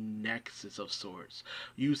a nexus of sorts,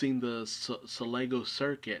 using the Solego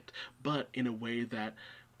circuit, but in a way that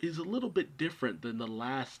is a little bit different than the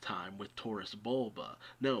last time with Taurus Bulba.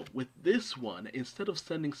 No, with this one, instead of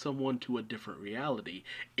sending someone to a different reality,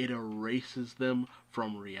 it erases them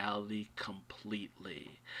from reality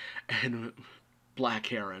completely. And Black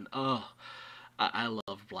Heron, I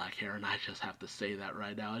love Black Heron. I just have to say that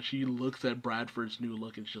right now. She looks at Bradford's new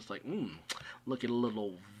look and it's just like, looking a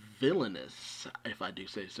little villainous, if I do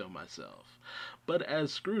say so myself. But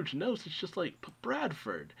as Scrooge knows, it's just like,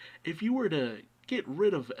 Bradford, if you were to get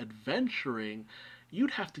rid of adventuring,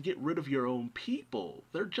 you'd have to get rid of your own people.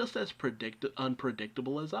 They're just as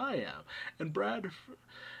unpredictable as I am. And Bradford,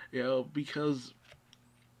 because...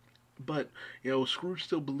 But, Scrooge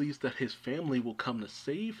still believes that his family will come to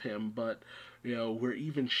save him, but, we're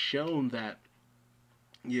even shown that,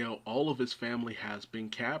 all of his family has been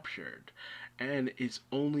captured. And it's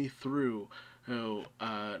only through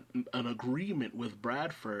an agreement with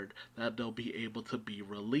Bradford that they'll be able to be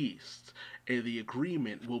released. And the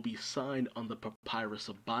agreement will be signed on the Papyrus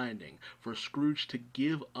of Binding for Scrooge to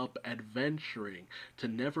give up adventuring, to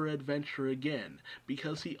never adventure again,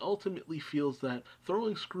 because he ultimately feels that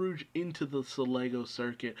throwing Scrooge into the Solego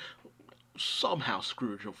circuit, somehow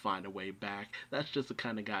Scrooge will find a way back. That's just the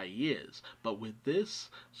kind of guy he is. But with this,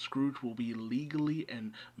 Scrooge will be legally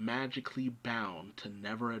and magically bound to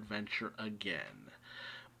never adventure again.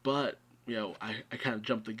 But, I kind of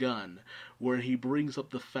jumped the gun where he brings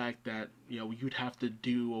up the fact that, you'd have to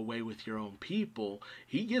do away with your own people.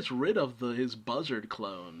 He gets rid of his buzzard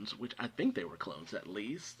clones, which I think they were clones at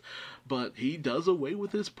least, but he does away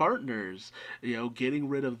with his partners, getting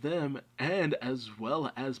rid of them, and as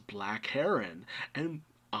well as Black Heron. And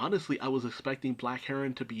honestly, I was expecting Black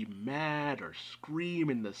Heron to be mad or scream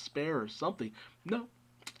in despair or something. No,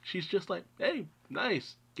 she's just like, hey,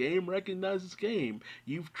 nice. Game recognizes game.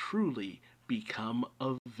 You've truly become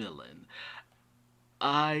a villain.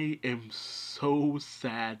 I am so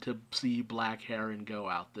sad to see Black Heron go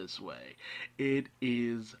out this way. It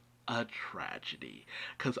is a tragedy.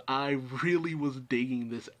 Because I really was digging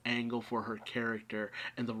this angle for her character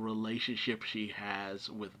and the relationship she has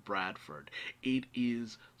with Bradford. It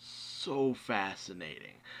is so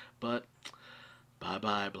fascinating. But bye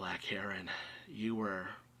bye, Black Heron. You were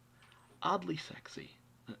oddly sexy.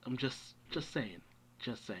 I'm just saying.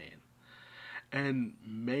 Just saying. And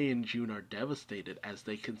May and June are devastated as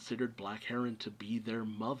they considered Black Heron to be their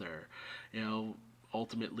mother.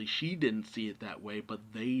 Ultimately she didn't see it that way,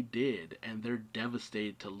 but they did, and they're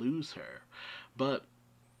devastated to lose her. But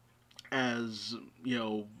as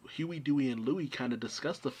Huey, Dewey, and Louie kind of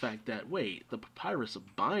discussed the fact that, wait, the Papyrus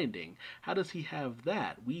of Binding, how does he have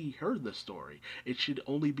that? We heard the story. It should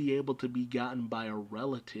only be able to be gotten by a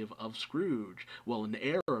relative of Scrooge, well, an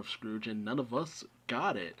heir of Scrooge, and none of us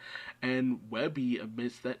got it. And Webby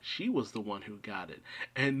admits that she was the one who got it.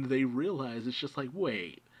 And they realize it's just like,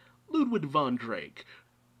 wait, Ludwig von Drake,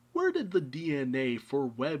 where did the DNA for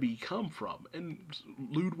Webby come from? And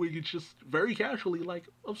Ludwig is just very casually like,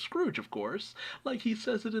 of Scrooge, of course. Like, he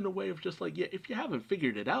says it in a way of just like, yeah, if you haven't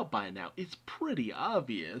figured it out by now, it's pretty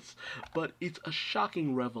obvious. But it's a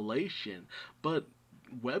shocking revelation. But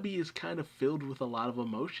Webby is kind of filled with a lot of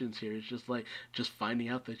emotions here. It's just like, just finding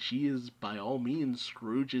out that she is, by all means,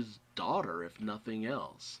 Scrooge's daughter, if nothing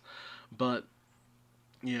else. But,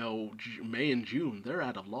 May and June, they're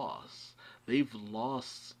at a loss. They've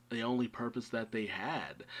lost the only purpose that they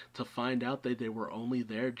had, to find out that they were only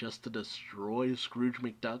there just to destroy Scrooge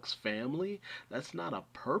McDuck's family. That's not a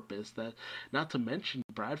purpose. That, not to mention,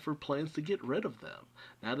 Bradford plans to get rid of them.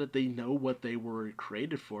 Now that they know what they were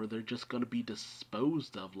created for, they're just going to be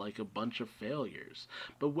disposed of like a bunch of failures.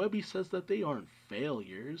 But Webby says that they aren't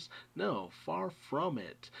failures. No, far from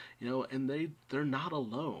it. And they're not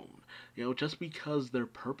alone. Just because their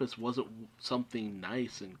purpose wasn't something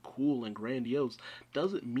nice and cool and grandiose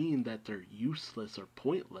doesn't mean that they're useless or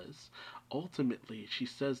pointless. Ultimately, she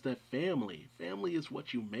says that family is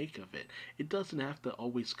what you make of it. It doesn't have to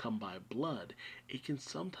always come by blood. It can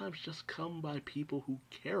sometimes just come by people who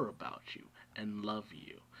care about you and love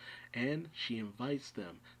you. And she invites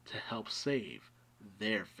them to help save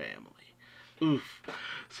their family. Oof,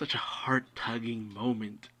 such a heart-tugging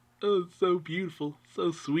moment. Oh, so beautiful,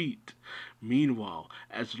 so sweet. Meanwhile,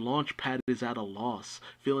 as Launchpad is at a loss,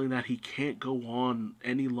 feeling that he can't go on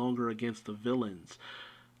any longer against the villains,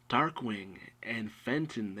 Darkwing and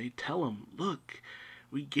Fenton, they tell him, look,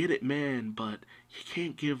 we get it, man, but you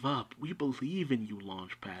can't give up. We believe in you,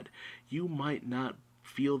 Launchpad. You might not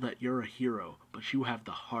feel that you're a hero, but you have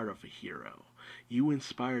the heart of a hero. You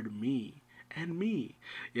inspired me. And me.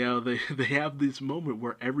 They have this moment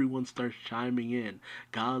where everyone starts chiming in.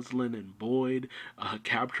 Goslin and Boyd,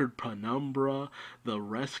 captured Penumbra, the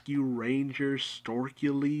Rescue Rangers,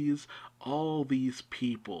 Storkules, all these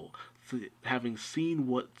people, having seen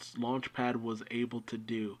what Launchpad was able to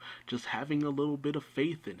do, just having a little bit of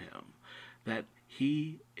faith in him, that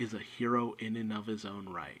he is a hero in and of his own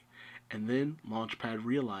right. And then Launchpad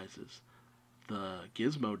realizes the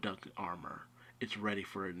Gizmo Duck armor, it's ready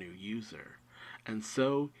for a new user. And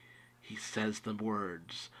so he says the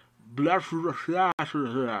words, yeah,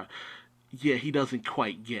 he doesn't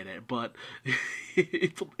quite get it, but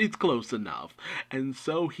it's close enough. And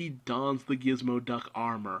so he dons the Gizmo Duck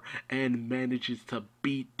armor and manages to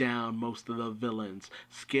beat down most of the villains,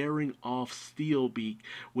 scaring off Steelbeak,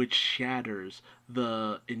 which shatters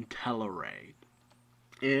the Intelliray.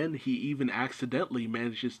 And he even accidentally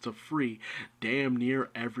manages to free damn near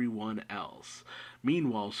everyone else.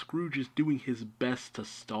 Meanwhile, Scrooge is doing his best to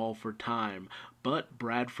stall for time, but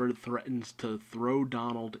Bradford threatens to throw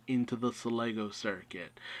Donald into the Salego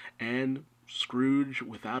circuit, and Scrooge,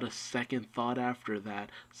 without a second thought after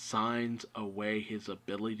that, signs away his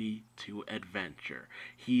ability to adventure.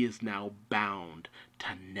 He is now bound to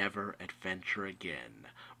never adventure again.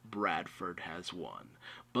 Bradford has won.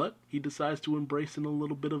 But he decides to embrace in a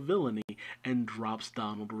little bit of villainy and drops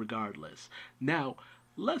Donald regardless. Now,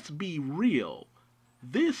 let's be real.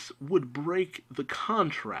 This would break the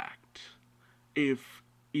contract if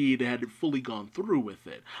he'd had fully gone through with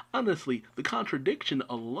it. Honestly, the contradiction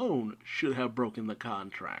alone should have broken the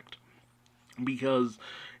contract. Because,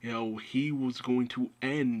 he was going to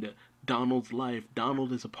end Donald's life.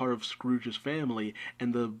 Donald is a part of Scrooge's family,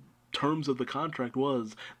 and the terms of the contract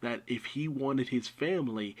was that if he wanted his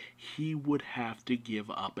family, he would have to give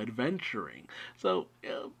up adventuring. So,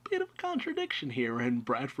 a bit of a contradiction here, and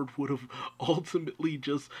Bradford would have ultimately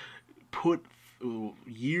just put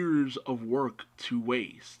years of work to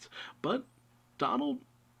waste. But Donald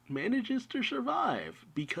manages to survive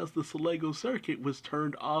because the Salego circuit was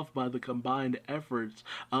turned off by the combined efforts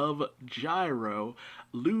of Gyro,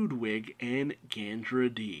 Ludwig, and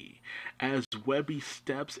Gandra D. As Webby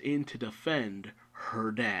steps in to defend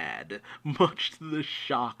her dad, much to the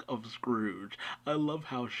shock of Scrooge. I love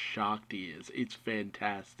how shocked he is. It's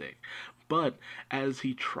fantastic. But as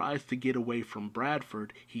he tries to get away from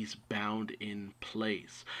Bradford, he's bound in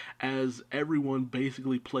place. As everyone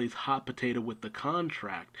basically plays hot potato with the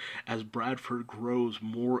contract, as Bradford grows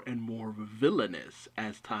more and more villainous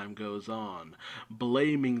as time goes on,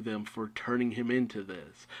 blaming them for turning him into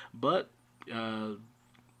this. But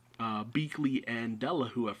Beakley and Della,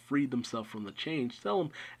 who have freed themselves from the chains, tell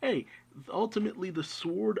him, hey, ultimately the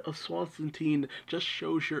sword of Swanstontein just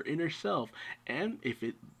shows your inner self, and if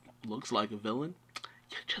it looks like a villain,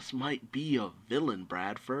 you just might be a villain,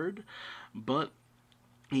 Bradford. But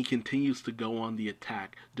he continues to go on the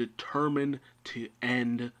attack, determined to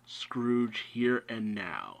end Scrooge here and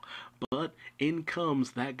now. But in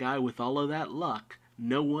comes that guy with all of that luck,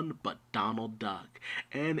 no one but Donald Duck.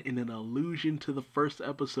 And in an allusion to the first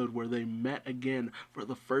episode where they met again for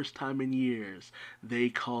the first time in years, they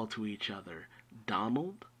call to each other,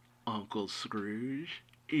 Donald, Uncle Scrooge.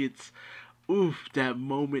 It's, oof, that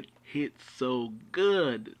moment hits so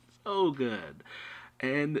good, so good.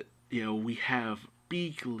 And, we have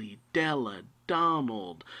Beakley, Della,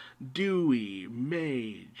 Donald, Dewey,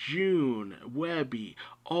 May, June, Webby,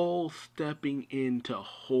 all stepping in to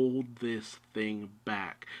hold this thing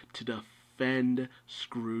back, to defend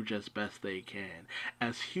Scrooge as best they can.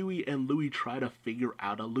 As Huey and Louie try to figure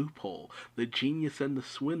out a loophole, the genius and the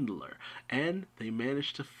swindler, and they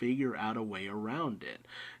manage to figure out a way around it.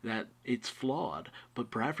 That it's flawed, but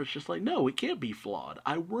Bradford's just like, no, it can't be flawed.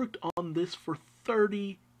 I worked on this for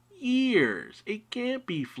 30 years. It can't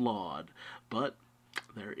be flawed. But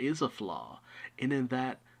there is a flaw, and in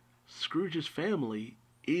that Scrooge's family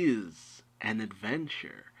is an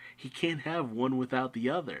adventure. He can't have one without the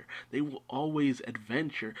other. They will always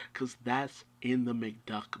adventure because that's in the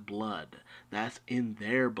McDuck blood. That's in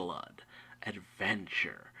their blood.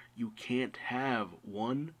 Adventure. You can't have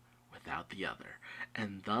one without the other.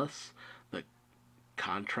 And thus, the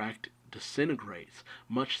contract disintegrates,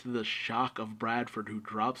 much to the shock of Bradford, who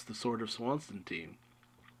drops the sword of Swanstontein.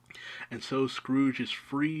 And so Scrooge is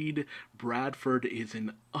freed. Bradford is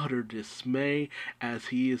in utter dismay as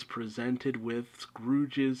he is presented with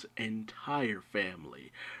Scrooge's entire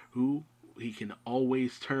family, who he can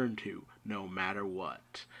always turn to no matter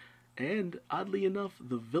what. And oddly enough,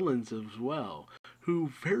 the villains as well,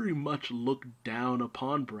 who very much look down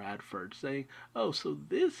upon Bradford, saying, oh, so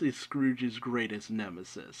this is Scrooge's greatest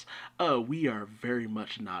nemesis. We are very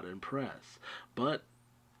much not impressed. But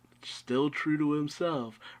still true to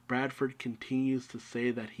himself, Bradford continues to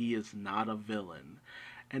say that he is not a villain.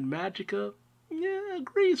 And Magica,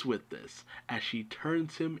 agrees with this, as she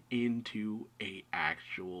turns him into a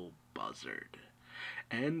actual buzzard.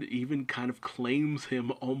 And even kind of claims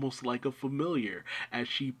him almost like a familiar as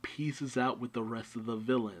she pieces out with the rest of the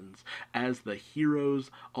villains, as the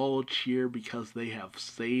heroes all cheer because they have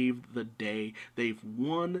saved the day. They've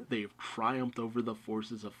won, they've triumphed over the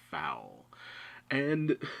forces of foul.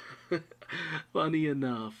 And funny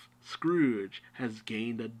enough, Scrooge has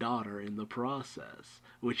gained a daughter in the process,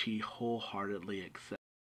 which he wholeheartedly accepts.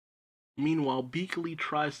 Meanwhile, Beakley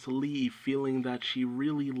tries to leave, feeling that she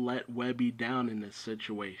really let Webby down in this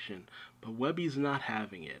situation, but Webby's not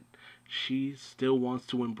having it. She still wants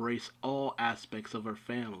to embrace all aspects of her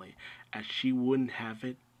family, as she wouldn't have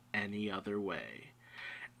it any other way.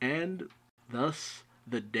 And thus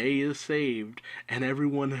the day is saved, and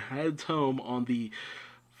everyone heads home on the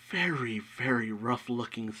very, very rough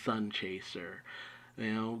looking Sun Chaser.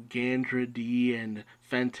 You know, Gandra D and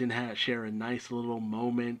Fenton share a nice little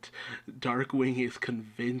moment. Darkwing is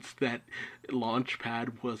convinced that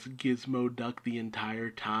Launchpad was Gizmo Duck the entire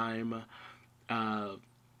time. Uh,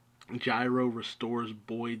 Gyro restores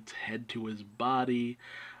Boyd's head to his body.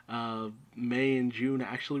 May and June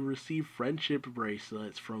actually receive friendship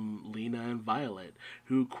bracelets from Lena and Violet,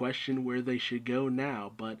 who question where they should go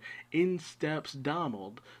now, but in steps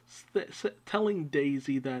Donald, telling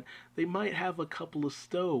Daisy that they might have a couple of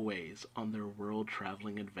stowaways on their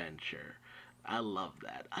world-traveling adventure. I love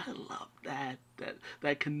that. I love that.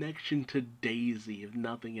 That connection to Daisy, if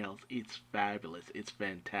nothing else, it's fabulous. It's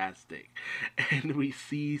fantastic. And we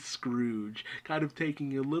see Scrooge kind of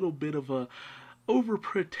taking a little bit of a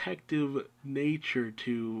overprotective nature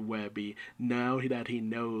to Webby now that he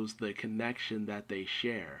knows the connection that they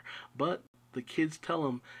share. But the kids tell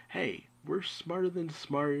him, hey, we're smarter than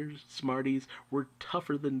smarties, we're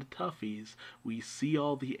tougher than the toughies. We see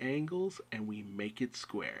all the angles and we make it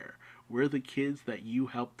square. We're the kids that you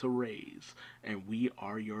helped to raise, and we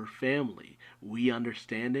are your family. We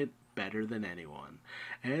understand it better than anyone.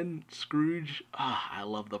 And Scrooge, I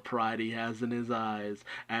love the pride he has in his eyes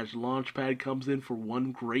as Launchpad comes in for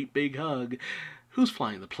one great big hug. Who's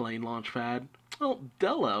flying the plane, Launchpad? Well,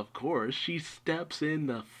 Della, of course. She steps in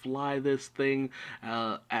to fly this thing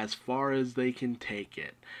as far as they can take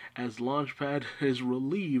it. As Launchpad is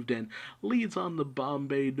relieved and leads on the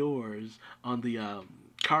Bombay doors, on the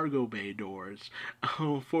cargo bay doors,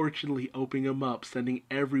 unfortunately opening them up, sending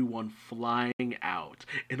everyone flying out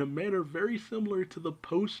in a manner very similar to the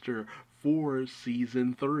poster for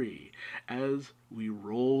season 3 as we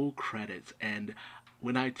roll credits. And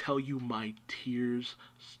when I tell you my tears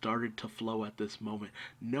started to flow at this moment,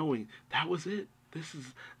 knowing that was it. This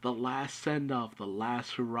is the last send-off, the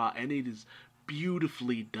last hurrah, and it is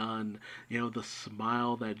beautifully done. You know, the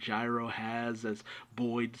smile that Gyro has as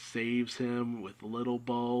Boyd saves him with Little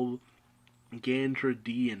Bulb, Gandra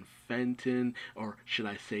D and Fenton, or should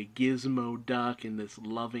I say Gizmo Duck, in this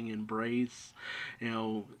loving embrace. You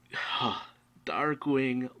know,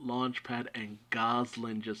 Darkwing, Launchpad, and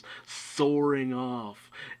Goslin just soaring off.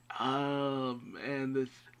 And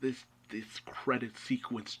this credit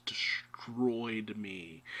sequence destroyed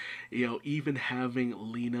me. You know, even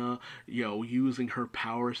having Lena, you know, using her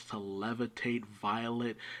powers to levitate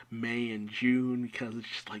Violet, May, and June, because it's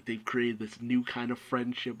just like they've created this new kind of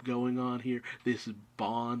friendship going on here. This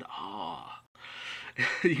bond,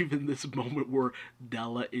 even this moment where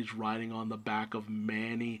Della is riding on the back of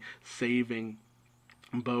Manny, saving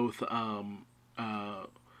both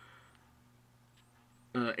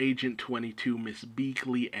Agent 22, Miss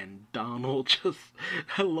Beakley, and Donald. Just,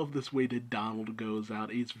 I love this way that Donald goes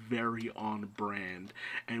out. It's very on brand.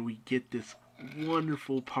 And we get this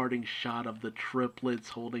wonderful parting shot of the triplets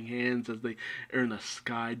holding hands as they are in a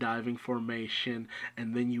skydiving formation.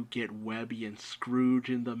 And then you get Webby and Scrooge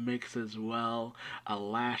in the mix as well. A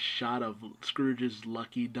last shot of Scrooge's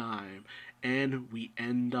lucky dime. And we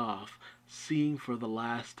end off seeing for the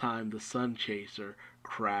last time the Sun Chaser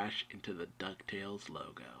crash into the DuckTales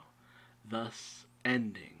logo, thus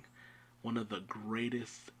ending one of the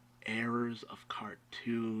greatest eras of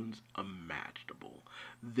cartoons imaginable.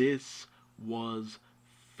 This was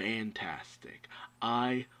fantastic.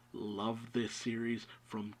 I love this series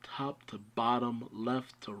from top to bottom,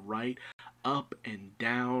 left to right, up and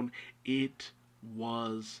down. It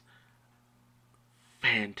was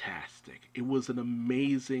fantastic. It was an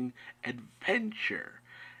amazing adventure.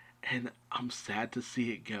 And I'm sad to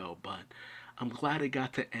see it go, but I'm glad it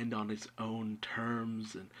got to end on its own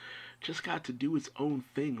terms and just got to do its own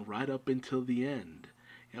thing right up until the end.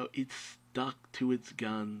 You know, it stuck to its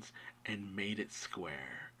guns and made it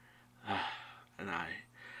square. And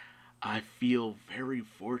I feel very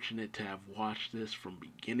fortunate to have watched this from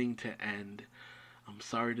beginning to end. I'm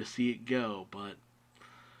sorry to see it go, but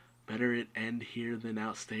better it end here than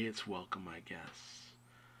outstay its welcome, I guess.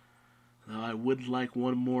 Though I would like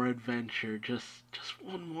one more adventure, just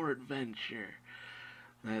one more adventure.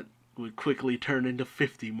 That would quickly turn into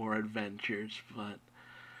 50 more adventures, but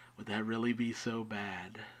would that really be so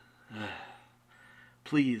bad?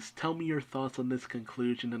 Please tell me your thoughts on this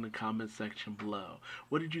conclusion in the comment section below.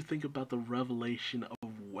 What did you think about the revelation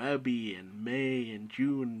of Webby and May and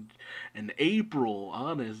June and April,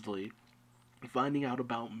 honestly? Finding out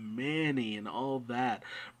about Manny and all that,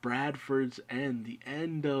 Bradford's End, the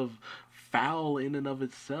end of foul in and of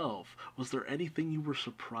itself. Was there anything you were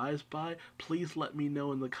surprised by? Please let me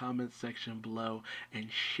know in the comments section below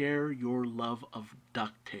and share your love of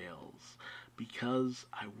DuckTales, because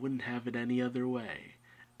I wouldn't have it any other way,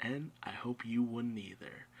 and I hope you wouldn't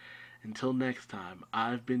either. Until next time,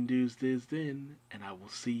 I've been Duuz-Diz-Din, and I will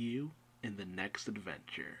see you in the next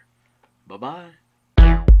adventure. Bye-bye.